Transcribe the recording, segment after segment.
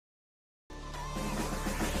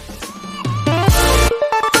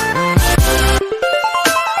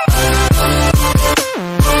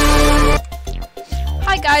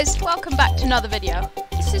to another video.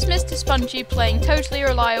 This is Mr. Spongy playing Totally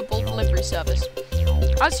Reliable Delivery Service.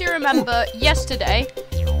 As you remember, yesterday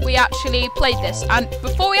we actually played this, and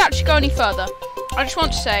before we actually go any further, I just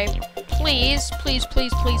want to say, please,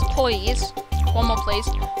 one more please,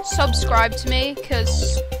 subscribe to me,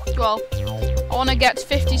 because, well, I want to get to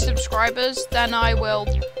 50 subscribers, then I will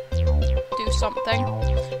do something.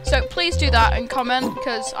 So please do that and comment,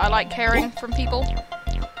 because I like hearing from people.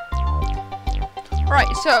 Right,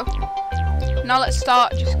 so, now let's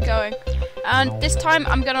start just going. And this time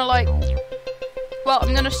I'm gonna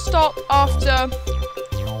I'm gonna stop after,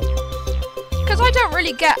 because I don't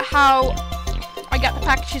really get how I get the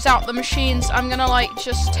packages out the machines. I'm gonna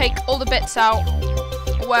just take all the bits out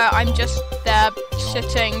where I'm just there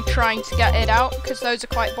sitting trying to get it out, because those are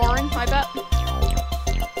quite boring, I bet.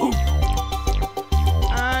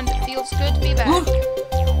 And it feels good to be back.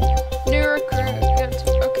 New recruit, good.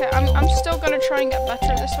 Okay, I'm still gonna try and get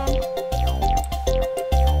better at this one.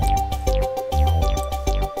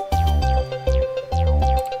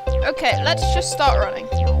 Okay, let's just start running.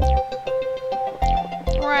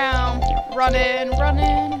 Round, running.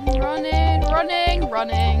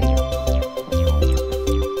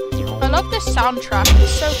 I love this soundtrack,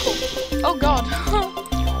 it's so cool. Oh god.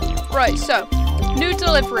 Right, so, new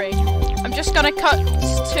delivery. I'm just gonna cut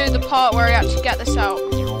to the part where I actually get this out.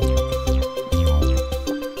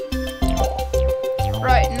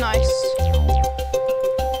 Right, nice.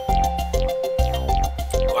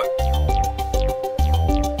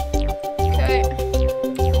 Okay.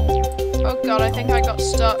 Oh god, I think I got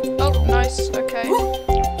stuck. Oh, nice, okay.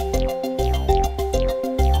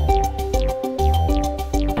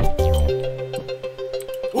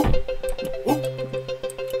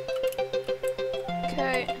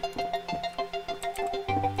 Okay.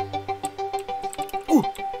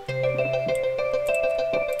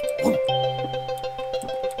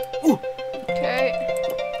 Okay.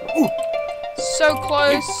 So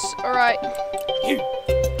close. Alright. You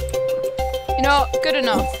know, good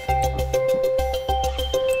enough.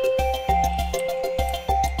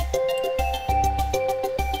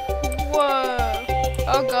 Whoa.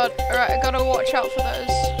 Oh god. Alright, I gotta watch out for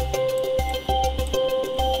those.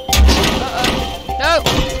 Uh-oh. No!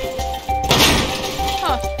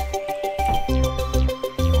 Huh.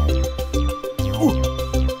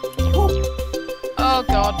 Oh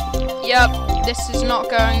god. Yep, this is not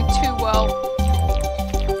going too well.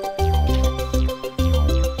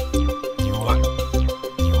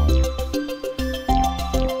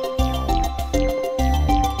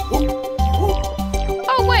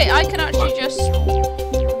 Oh wait, I can actually just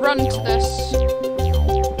run to this.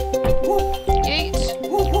 Yeet.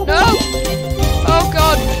 No! Oh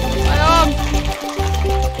god, my arm!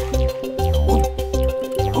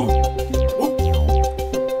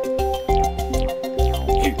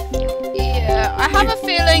 Yeah, I have a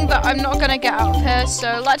feeling that I'm not gonna get out of here,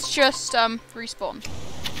 so let's just respawn.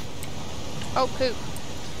 Oh poop.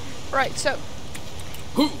 Right, so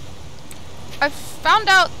I've found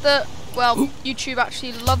out that, well, YouTube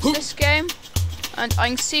actually loves this game, and I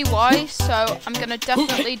can see why, so I'm gonna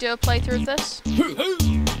definitely do a playthrough of this.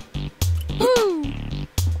 Woo!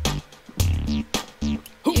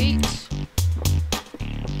 Yeet.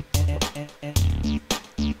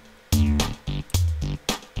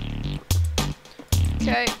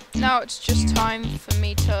 Okay, now it's just time for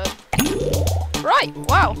me to... Right,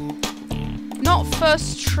 wow! Not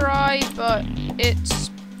first try, but it's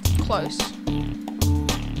close.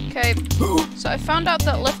 Okay, so I found out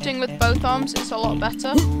that lifting with both arms is a lot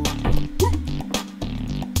better.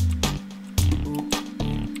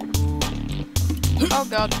 Oh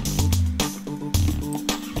god.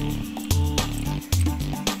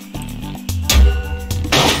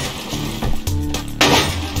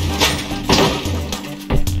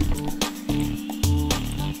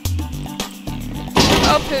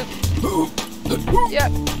 Oh poop.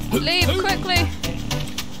 Yep, leave quickly.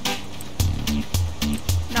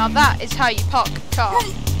 Now that is how you park a car.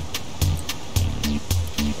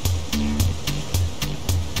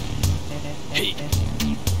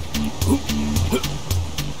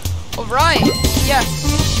 Alright, yes.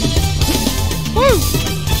 Woo!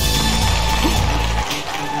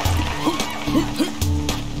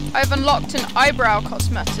 I've unlocked an eyebrow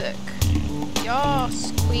cosmetic.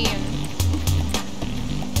 Yes, queen.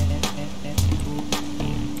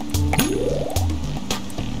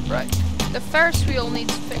 Right. The Ferris wheel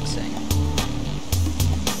needs fixing.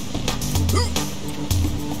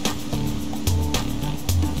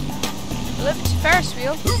 Lift Ferris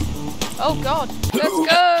wheel. Oh god, let's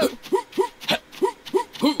go!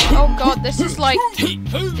 Oh god, this is like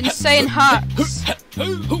insane hacks.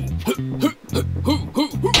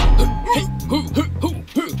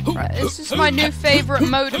 It's my new favourite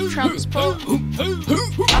mode of transport.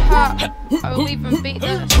 Aha! I will even beat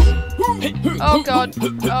this. Oh god.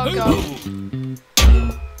 Oh god.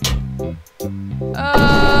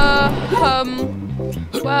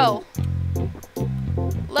 Well.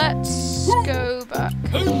 Let's go back.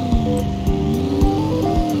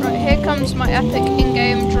 Right, here comes my epic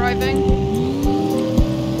in-game driving.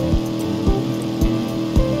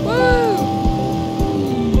 Woo!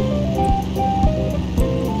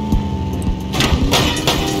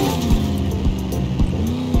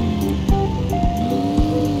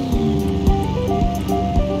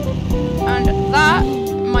 And that,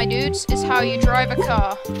 my dudes, is how you drive a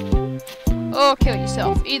car. Or kill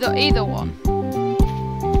yourself. Either one.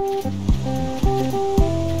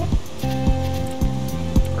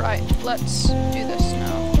 Right, let's do this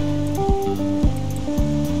now.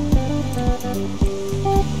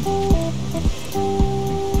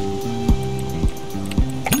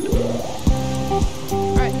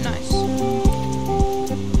 Right, nice.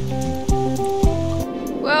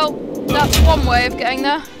 Well, that's one way of getting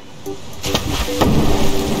there.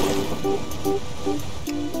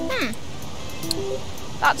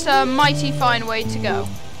 That's a mighty fine way to go.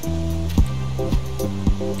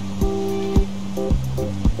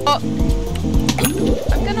 Oh,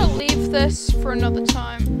 I'm gonna leave this for another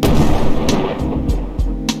time.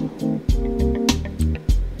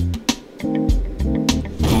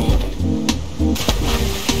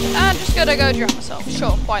 I'm just gonna go drown myself.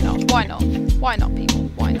 Sure, why not? Why not? Why not, people?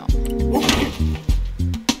 Why not?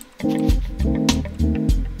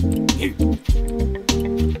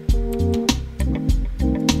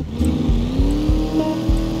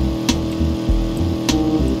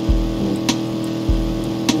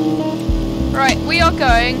 Right, we are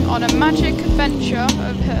going on a magic adventure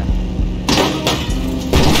over here.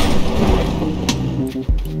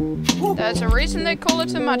 There's a reason they call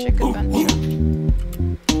it a magic adventure.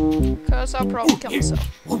 Because I'll probably kill myself.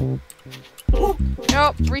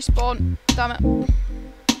 Nope, respawn. Damn it.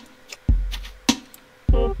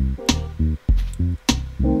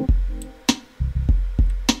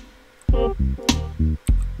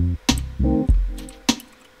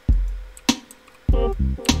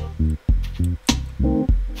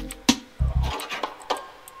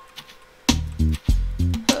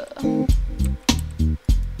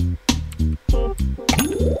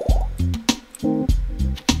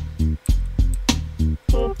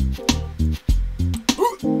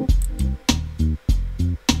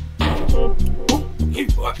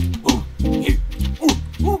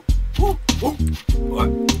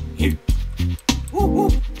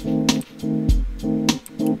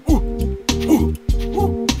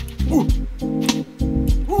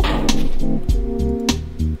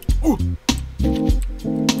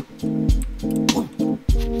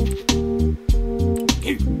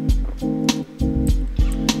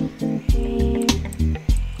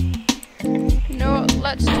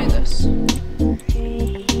 Let's do this.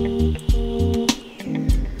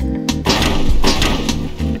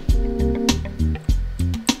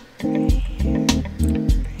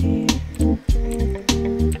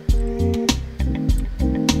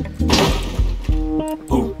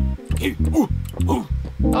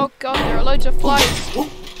 Oh god, there are loads of flies.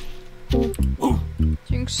 You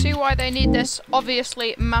can see why they need this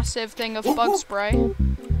obviously massive thing of bug spray.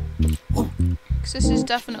 Because this is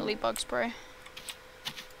definitely bug spray.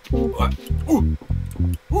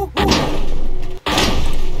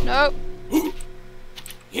 Nope.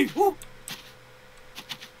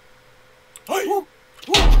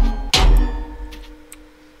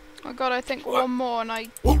 Oh god, I think one more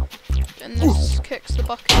and this kicks the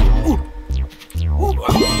bucket.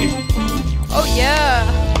 Oh yeah!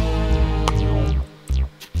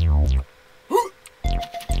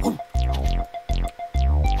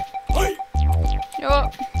 You know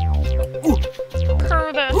what?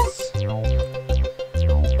 Curtis!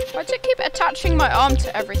 Why does it keep attaching my arm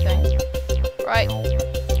to everything? Right.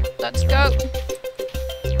 Let's go.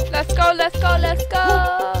 Let's go, let's go, let's go!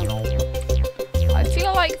 I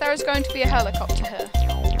feel like there is going to be a helicopter here.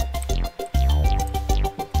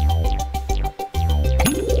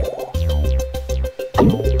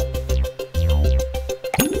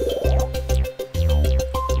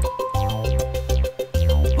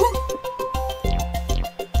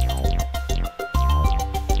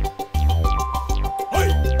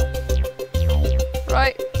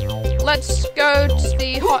 Right, let's go to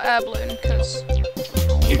the hot air balloon, because I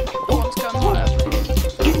want to go on the hot air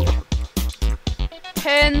balloon.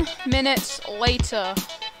 10 minutes later.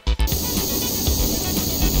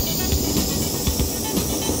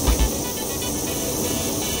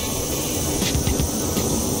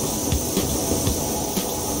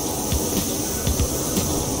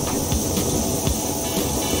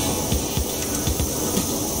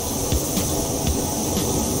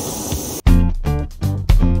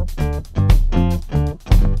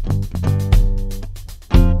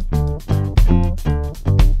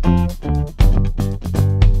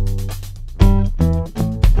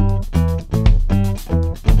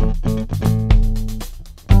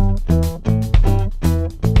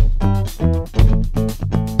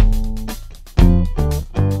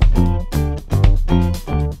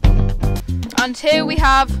 And here we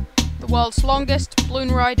have the world's longest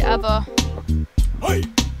balloon ride ever.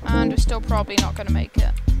 And we're still probably not going to make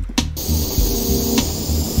it.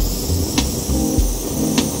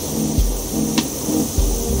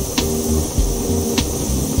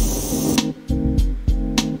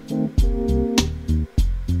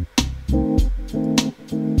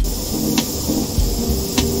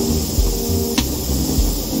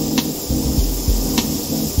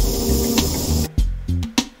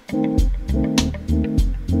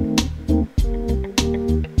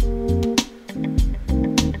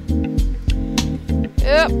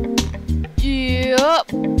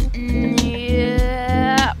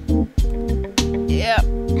 Yep.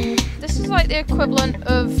 This is like the equivalent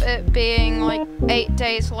of it being like 8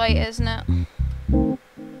 days late, isn't it?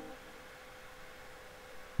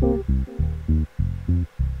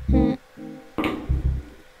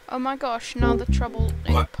 Oh my gosh, now the troubling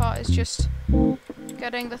part is just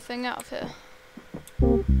getting the thing out of here.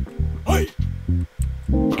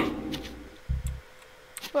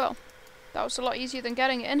 Well, that was a lot easier than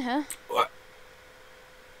getting it in here.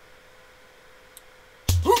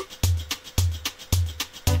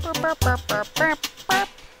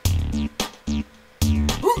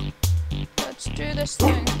 Let's do this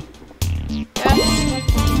thing. Yes.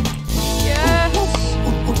 Yes.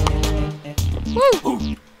 Woo!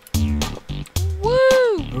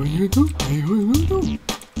 Woo!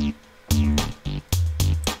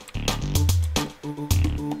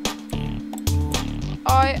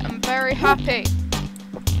 I am very happy.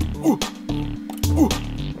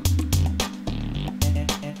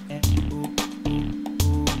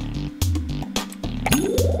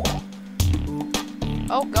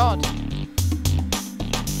 Oh God.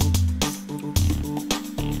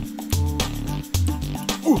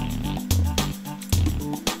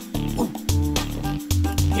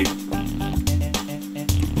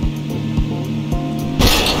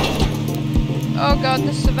 Oh God,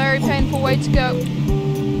 this is a very painful way to go.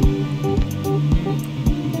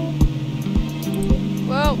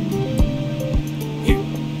 Well.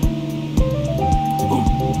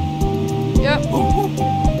 Yep.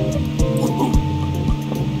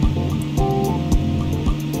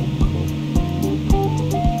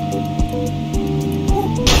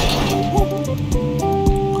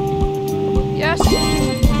 Yes.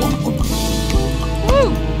 Woo.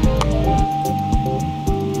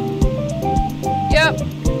 Yep.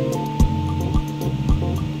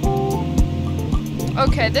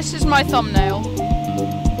 Okay, this is my thumbnail.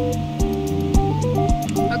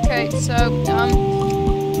 Okay, so,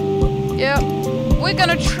 yeah, we're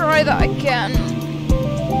gonna try that again,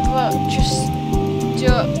 but just do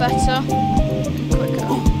it better and quicker.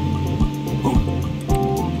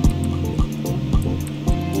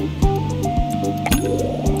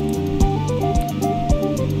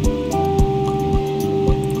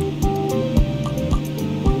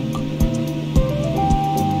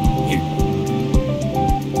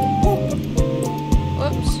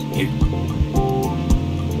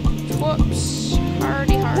 Whoops,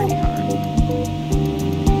 hardy, hardy, hardy.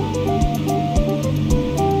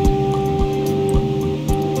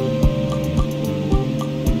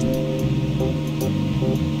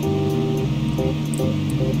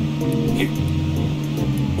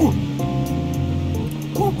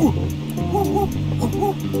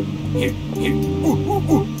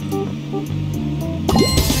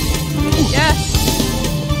 Yes!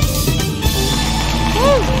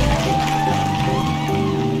 Woo!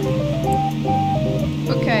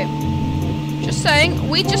 Okay, just saying,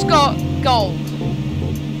 we just got gold.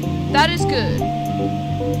 That is good.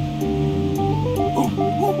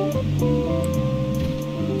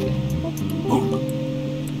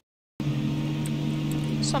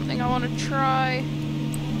 Something I want to try.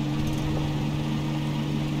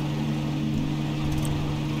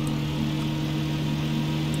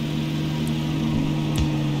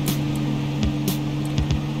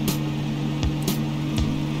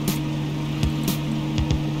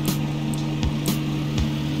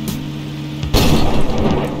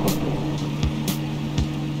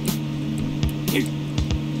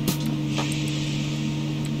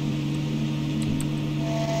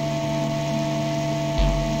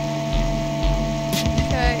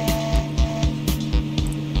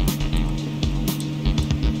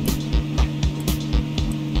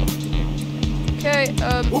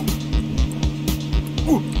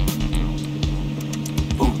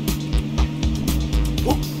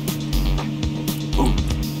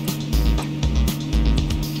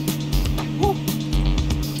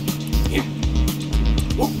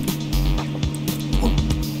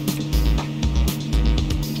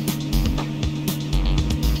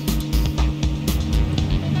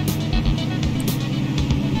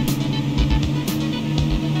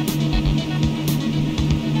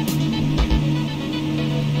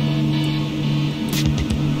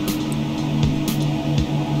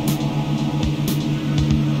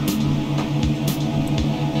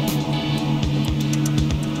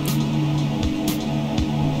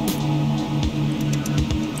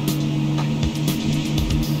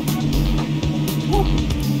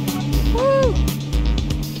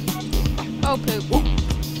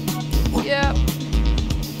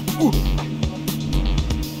 Woo!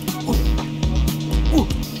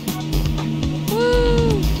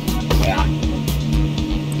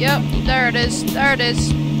 Yep, there it is. There it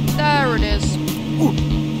is. There it is.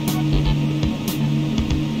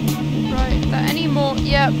 Right, are there any more?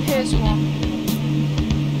 Yep, here's one.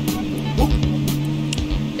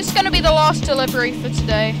 This is going to be the last delivery for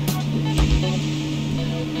today.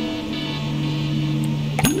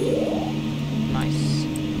 Nice.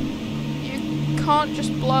 You can't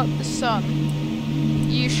just blow up the sun.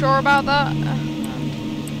 You sure about that?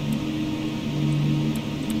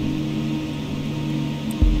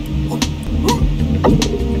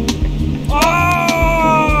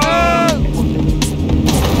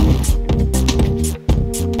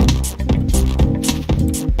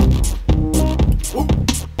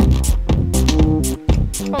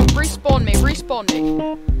 Respawn me.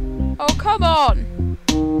 Oh, come on.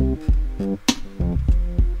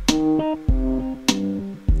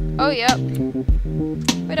 Oh, yep.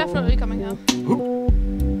 We're definitely coming here.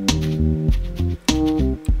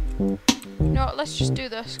 You know what, let's just do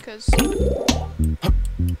this, because...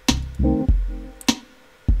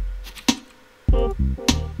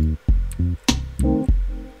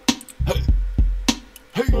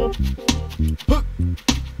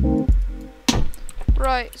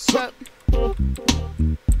 Right, so...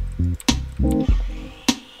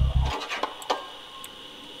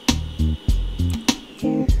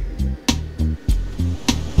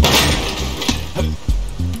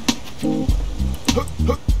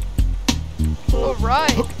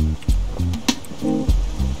 Alright.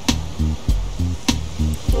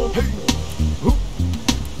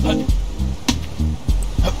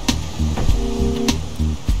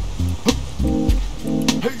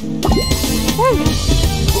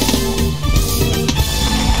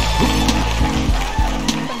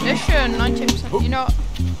 Condition, 90%, you know.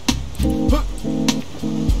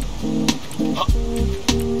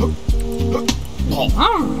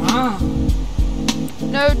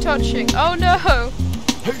 No touching. Oh no!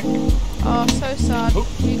 Oh, so sad.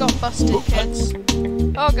 You got busted, kids.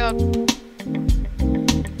 Oh god.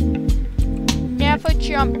 Never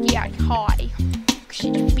jump that high, because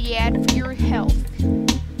it's bad for your health.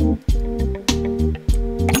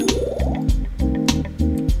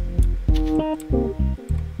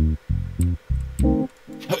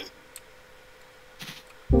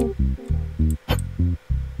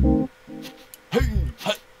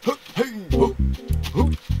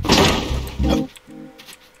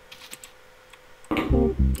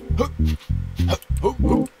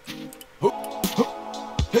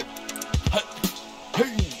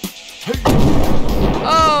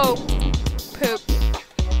 Oh, poop.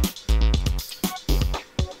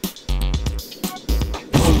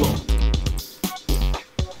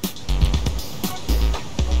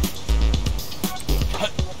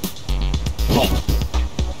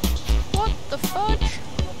 What the fudge?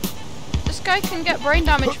 This guy can get brain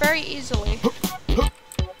damage very easily.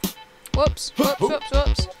 Whoops, whoops, whoops,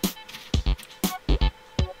 whoops.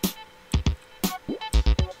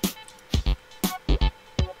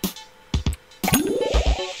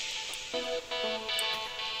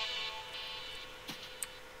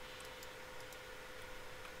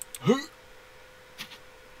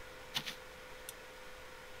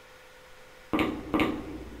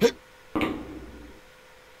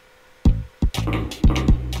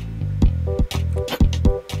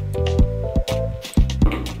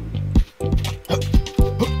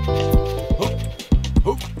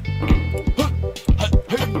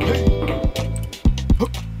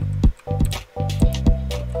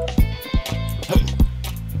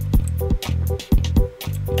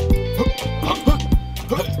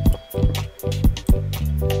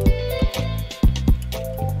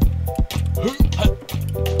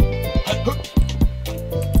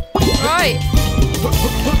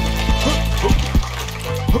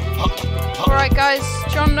 Alright guys,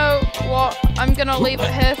 do you know what? I'm gonna leave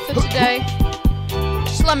it here for today.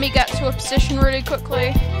 Just let me get to a position really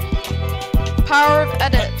quickly. Power of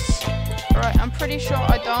edits. Alright, I'm pretty sure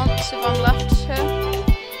I dance if I'm left here.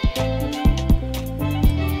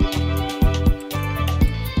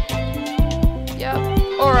 Yeah,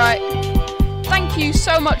 alright. Thank you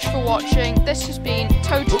so much for watching. This has been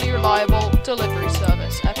Totally Reliable Delivery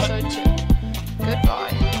Service, episode 2.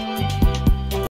 Goodbye.